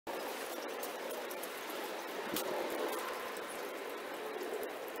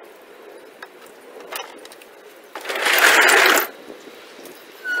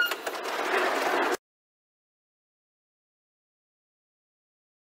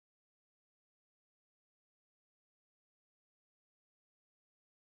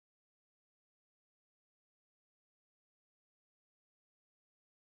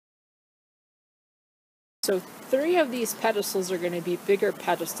So 3 of these pedestals are going to be bigger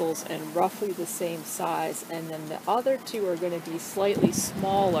pedestals and roughly the same size, and then the other 2 are going to be slightly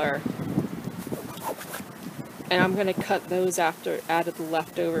smaller, and I'm going to cut those out of the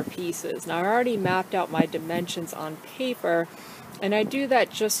leftover pieces. Now I already mapped out my dimensions on paper, and I do that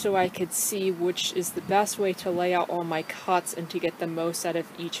just so I could see which is the best way to lay out all my cuts and to get the most out of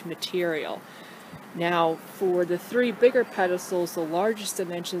each material. Now for the 3 bigger pedestals, the largest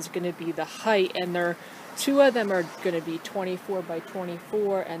dimension is going to be the height, and 2 of them are going to be 24 by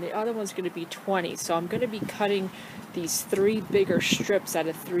 24 and the other one's going to be 20. So I'm going to be cutting these 3 bigger strips out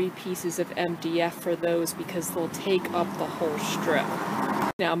of 3 pieces of MDF for those because they'll take up the whole strip.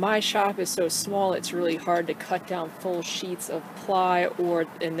 Now my shop is so small it's really hard to cut down full sheets of ply, or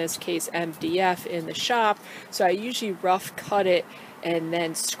in this case MDF, in the shop, so I usually rough cut it and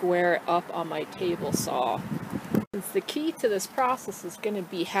then square it up on my table saw. The key to this process is going to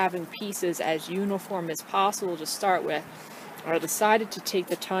be having pieces as uniform as possible to start with. I decided to take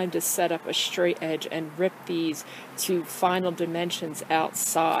the time to set up a straight edge and rip these to final dimensions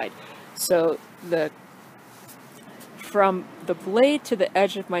outside. So from the blade to the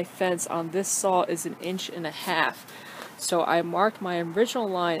edge of my fence on this saw is 1.5 inches. So I marked my original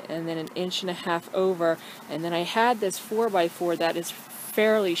line and then 1.5 inches over, and then I had this 4x4 that is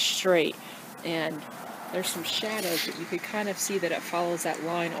fairly straight, and there's some shadows, but you could kind of see that it follows that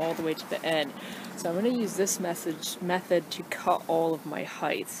line all the way to the end. So I'm going to use this method to cut all of my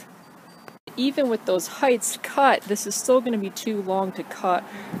heights. Even with those heights cut, this is still going to be too long to cut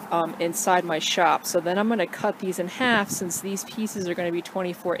inside my shop. So then I'm going to cut these in half. Since these pieces are going to be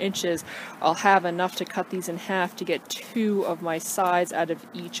 24 inches, I'll have enough to cut these in half to get 2 of my sides out of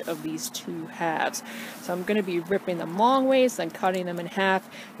each of these 2 halves. So I'm going to be ripping them long ways, then cutting them in half,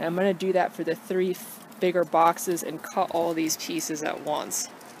 and I'm going to do that for the 3 bigger boxes and cut all these pieces at once.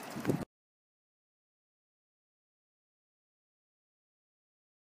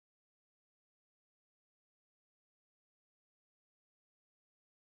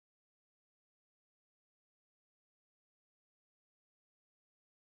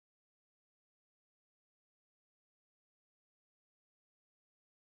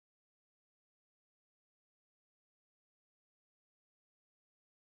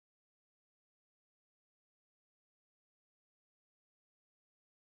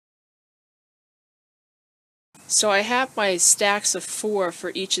 So I have my stacks of 4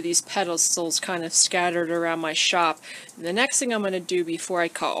 for each of these pedestals kind of scattered around my shop. And the next thing I'm going to do before I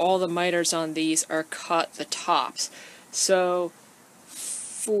cut all the miters on these are cut the tops. So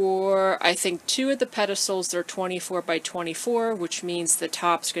for, I think, 2 of the pedestals, they're 24 by 24, which means the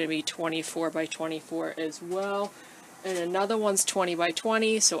top's going to be 24 by 24 as well. And another one's 20 by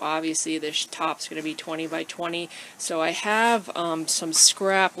 20, so obviously this top's going to be 20 by 20. So I have some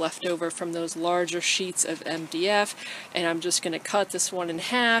scrap left over from those larger sheets of MDF, and I'm just going to cut this one in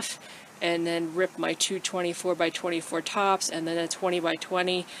half and then rip my 2 24 by 24 tops and then a 20 by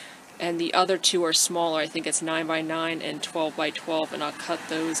 20. And the other 2 are smaller. I think it's 9 by 9 and 12 by 12, and I'll cut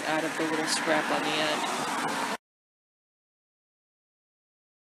those out of the little scrap on the end.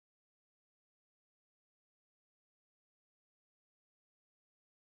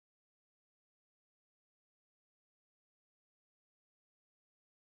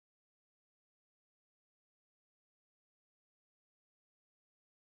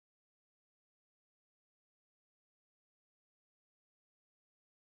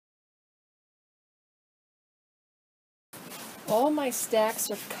 All my stacks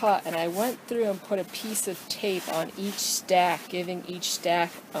are cut, and I went through and put a piece of tape on each stack, giving each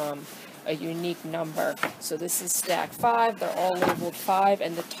stack a unique number. So this is stack 5, they're all labeled 5,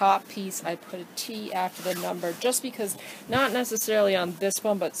 and the top piece I put a T after the number just because, not necessarily on this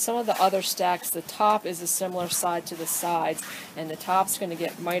one, but some of the other stacks, the top is a similar side to the sides, and the top's going to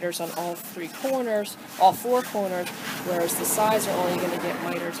get miters on all 4 corners, whereas the sides are only going to get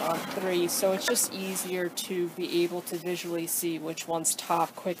miters on 3, so it's just easier to be able to visually see which one's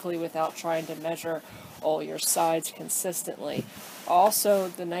top quickly without trying to measure all your sides consistently. Also,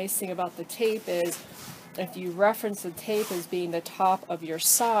 the nice thing about the tape is if you reference the tape as being the top of your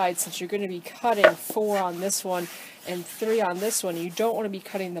side, since you're going to be cutting 4 on this one and 3 on this one, you don't want to be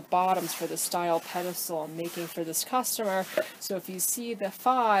cutting the bottoms for the style pedestal I'm making for this customer. So if you see the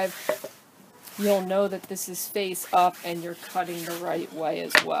 5, you'll know that this is face up and you're cutting the right way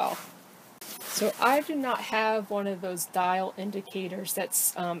as well. So I do not have one of those dial indicators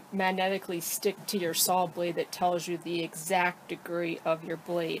that's magnetically stick to your saw blade that tells you the exact degree of your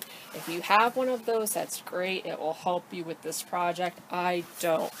blade. If you have one of those, that's great. It will help you with this project. I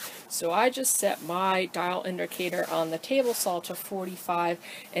don't. So I just set my dial indicator on the table saw to 45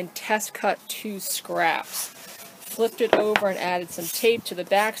 and test cut 2 scraps. Flipped it over and added some tape to the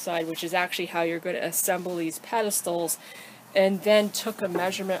backside, which is actually how you're going to assemble these pedestals, and then took a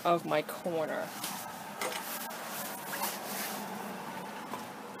measurement of my corner.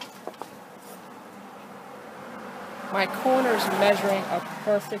 My corner is measuring a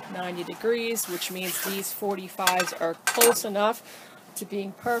perfect 90 degrees, which means these 45s are close enough to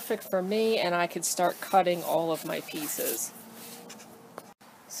being perfect for me, and I can start cutting all of my pieces.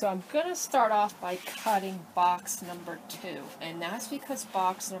 So I'm going to start off by cutting box number 2, and that's because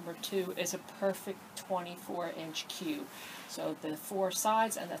box number 2 is a perfect 24-inch cube. So the 4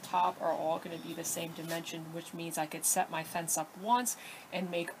 sides and the top are all going to be the same dimension, which means I could set my fence up once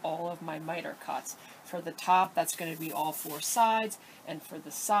and make all of my miter cuts. For the top, that's going to be all 4 sides, and for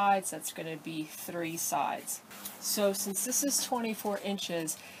the sides, that's going to be 3 sides. So since this is 24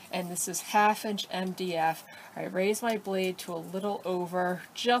 inches, and this is 1/2 inch MDF, I raise my blade to a little over,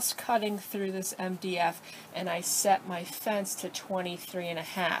 just cutting through this MDF, and I set my fence to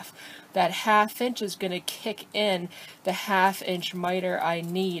 23.5. That 1/2 inch is going to kick in the 1/2 inch miter I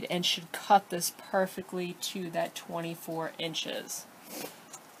need and should cut this perfectly to that 24 inches.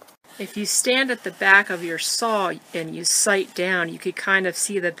 If you stand at the back of your saw and you sight down, you could kind of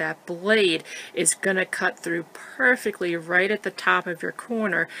see that that blade is going to cut through perfectly right at the top of your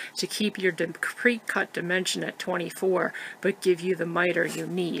corner to keep your pre-cut dimension at 24, but give you the miter you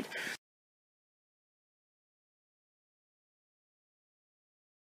need.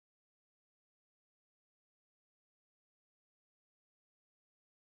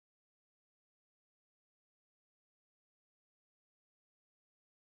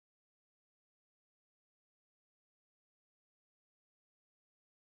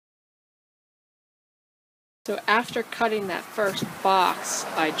 So after cutting that first box,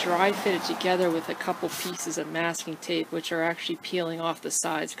 I dry fit it together with a couple pieces of masking tape, which are actually peeling off the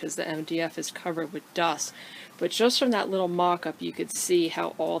sides because the MDF is covered with dust. But just from that little mock-up, you could see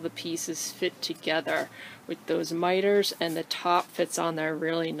how all the pieces fit together with those miters, and the top fits on there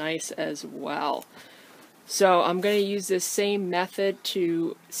really nice as well. So I'm going to use this same method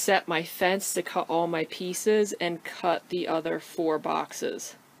to set my fence to cut all my pieces and cut the other 4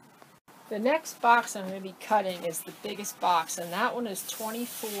 boxes. The next box I'm going to be cutting is the biggest box, and that one is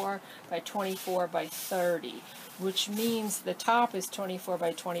 24 by 24 by 30, which means the top is 24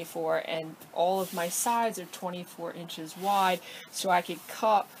 by 24 and all of my sides are 24 inches wide, so I could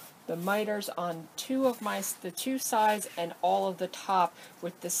cut the miters on the 2 sides and all of the top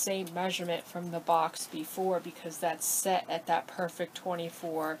with the same measurement from the box before, because that's set at that perfect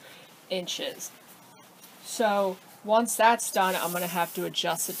 24 inches. So once that's done, I'm going to have to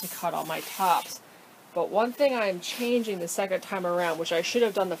adjust it to cut all my tops. But one thing I am changing the second time around, which I should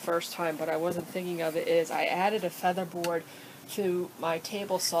have done the first time, but I wasn't thinking of it, is I added a feather board to my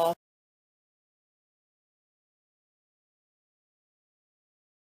table saw.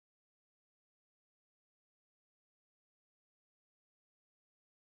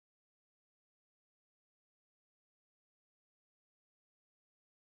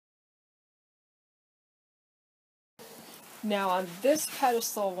 Now on this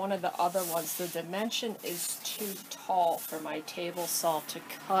pedestal, one of the other ones, the dimension is too tall for my table saw to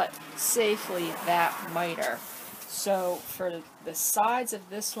cut safely that miter. So for the sides of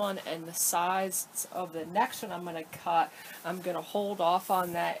this one and the sides of the next one I'm going to cut, I'm going to hold off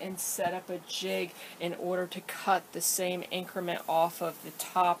on that and set up a jig in order to cut the same increment off of the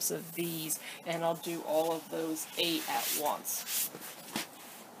tops of these, and I'll do all of those 8 at once.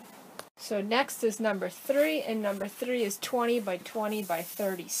 So next is number 3, and number 3 is 20 by 20 by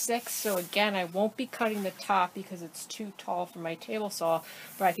 36. So again, I won't be cutting the top because it's too tall for my table saw,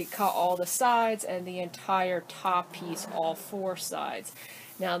 but I could cut all the sides and the entire top piece, all 4 sides.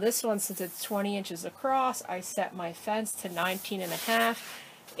 Now this one, since it's 20 inches across, I set my fence to 19.5.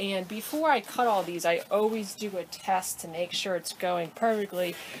 And before I cut all these, I always do a test to make sure it's going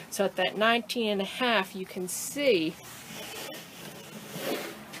perfectly. So at that 19.5, you can see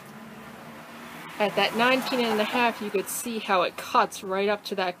at that 19.5, you could see how it cuts right up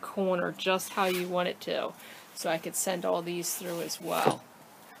to that corner, just how you want it to. So I could send all these through as well.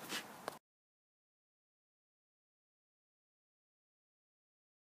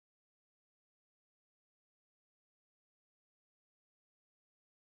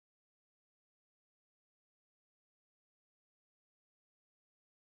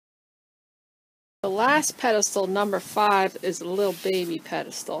 The last pedestal, number 5, is a little baby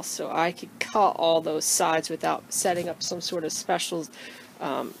pedestal, so I could cut all those sides without setting up some sort of special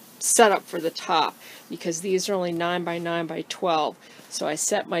setup for the top, because these are only 9 by 9 by 12. So I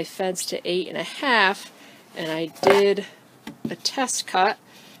set my fence to 8.5, and I did a test cut,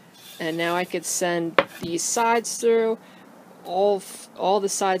 and now I could send these sides through, all the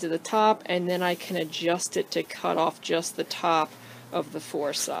sides of the top, and then I can adjust it to cut off just the top of the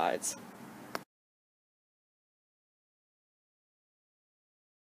 4 sides.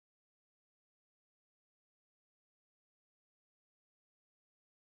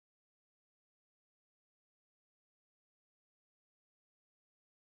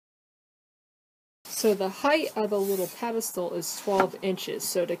 So the height of the little pedestal is 12 inches.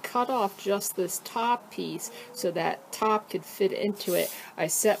 So to cut off just this top piece so that top could fit into it, I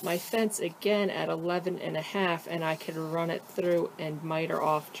set my fence again at 11.5, and I could run it through and miter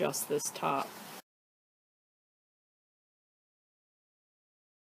off just this top.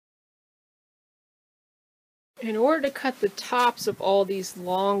 In order to cut the tops of all these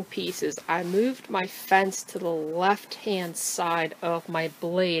long pieces, I moved my fence to the left-hand side of my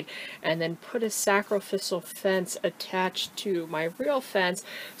blade and then put a sacrificial fence attached to my real fence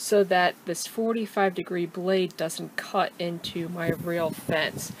so that this 45-degree blade doesn't cut into my real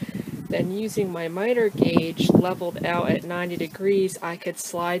fence. Then using my miter gauge leveled out at 90 degrees, I could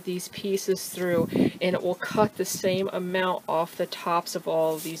slide these pieces through and it will cut the same amount off the tops of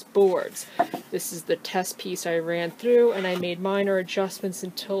all of these boards. This is the test piece I ran through, and I made minor adjustments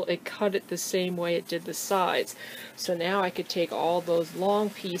until it cut it the same way it did the sides. So now I could take all those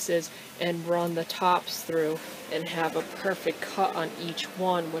long pieces and run the tops through and have a perfect cut on each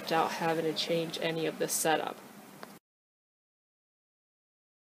one without having to change any of the setup.